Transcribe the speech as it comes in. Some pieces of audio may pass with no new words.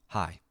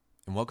Hi,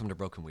 and welcome to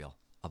Broken Wheel,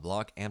 a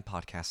blog and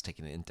podcast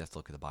taking an in-depth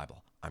look at the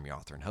Bible. I'm your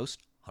author and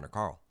host, Hunter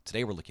Carl.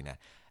 Today we're looking at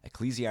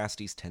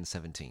Ecclesiastes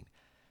 10:17.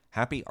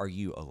 Happy are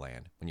you, O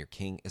land, when your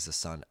king is the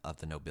son of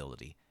the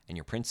nobility, and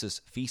your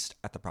princes feast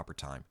at the proper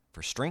time,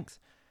 for strength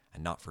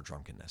and not for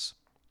drunkenness.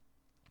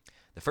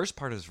 The first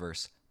part of this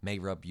verse may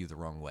rub you the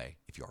wrong way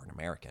if you are an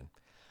American.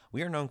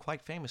 We are known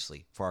quite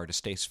famously for our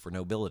distaste for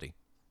nobility,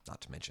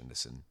 not to mention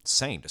this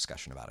insane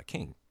discussion about a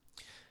king.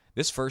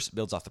 This verse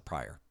builds off the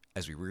prior.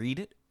 As we read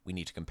it, we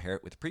need to compare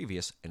it with the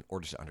previous in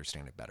order to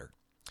understand it better.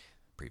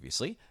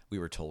 Previously, we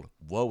were told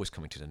woe was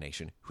coming to the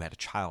nation who had a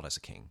child as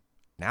a king.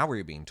 Now we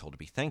are being told to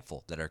be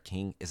thankful that our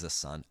king is the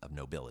son of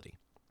nobility.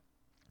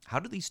 How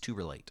do these two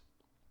relate?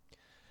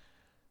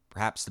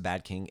 Perhaps the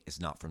bad king is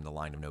not from the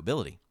line of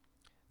nobility.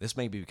 This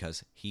may be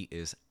because he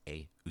is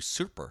a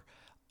usurper,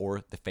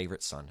 or the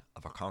favorite son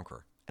of a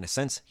conqueror. In a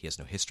sense, he has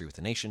no history with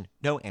the nation,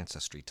 no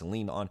ancestry to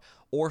lean on,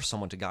 or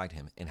someone to guide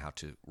him in how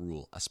to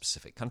rule a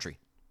specific country.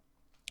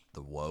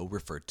 The woe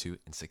referred to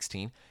in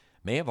 16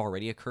 may have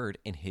already occurred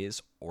in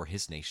his or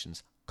his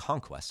nation's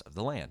conquest of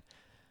the land.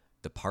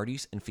 The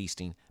parties and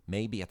feasting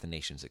may be at the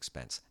nation's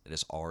expense that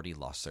has already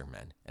lost their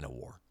men in a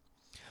war.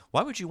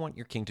 Why would you want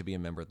your king to be a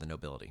member of the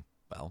nobility?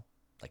 Well,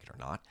 like it or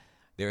not,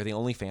 they are the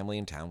only family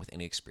in town with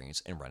any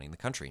experience in running the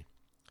country.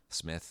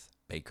 Smith,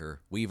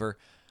 Baker, Weaver.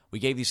 We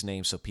gave these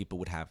names so people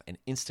would have an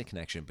instant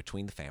connection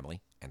between the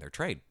family and their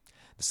trade.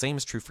 The same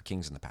is true for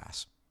kings in the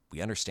past.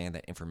 We understand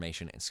that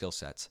information and skill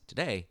sets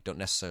today don't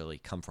necessarily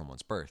come from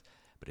one's birth,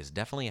 but is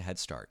definitely a head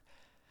start.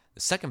 The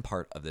second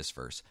part of this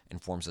verse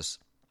informs us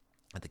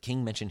that the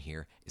king mentioned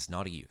here is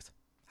not a youth.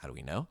 How do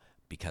we know?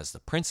 Because the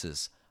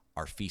princes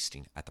are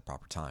feasting at the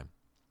proper time.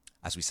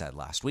 As we said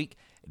last week,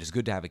 it is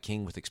good to have a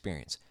king with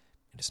experience.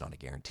 It is not a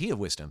guarantee of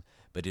wisdom,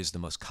 but it is the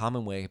most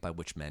common way by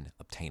which men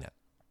obtain it.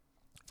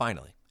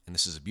 Finally, and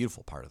this is a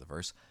beautiful part of the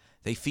verse,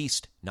 they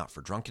feast not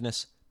for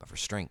drunkenness, but for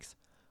strength.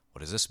 What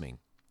does this mean?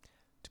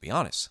 To be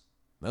honest,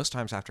 most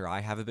times after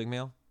I have a big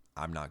meal,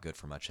 I'm not good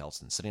for much else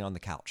than sitting on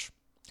the couch.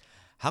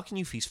 How can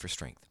you feast for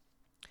strength?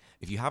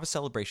 If you have a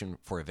celebration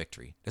for a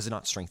victory, does it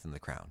not strengthen the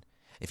crown?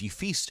 If you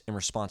feast in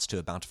response to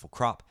a bountiful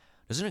crop,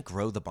 doesn't it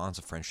grow the bonds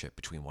of friendship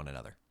between one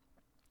another?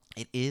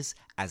 It is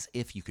as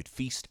if you could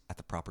feast at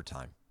the proper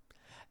time.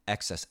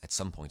 Excess at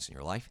some points in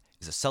your life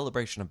is a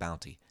celebration of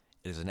bounty.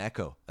 It is an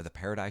echo of the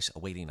paradise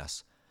awaiting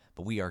us.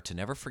 But we are to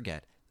never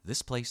forget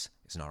this place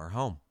is not our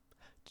home.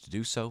 To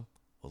do so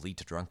will lead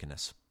to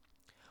drunkenness.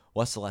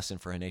 What's the lesson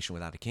for a nation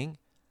without a king?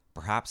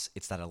 Perhaps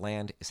it's that a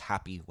land is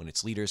happy when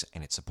its leaders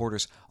and its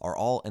supporters are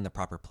all in the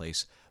proper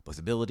place, both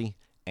ability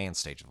and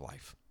stage of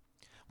life.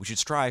 We should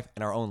strive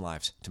in our own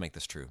lives to make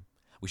this true.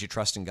 We should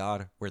trust in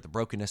God where the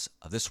brokenness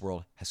of this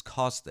world has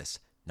caused this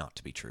not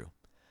to be true.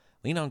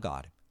 Lean on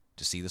God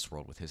to see this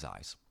world with his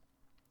eyes.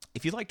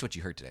 If you liked what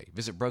you heard today,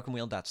 visit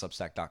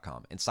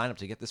brokenwheel.substack.com and sign up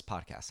to get this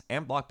podcast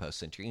and blog posts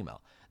sent to your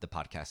email. The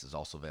podcast is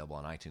also available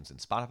on iTunes and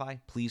Spotify.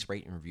 Please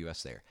rate and review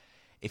us there.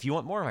 If you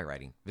want more of my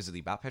writing, visit the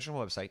About Page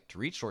website to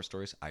read short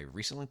stories I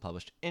recently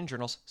published in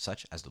journals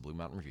such as the Blue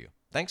Mountain Review.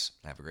 Thanks,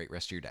 and have a great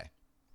rest of your day.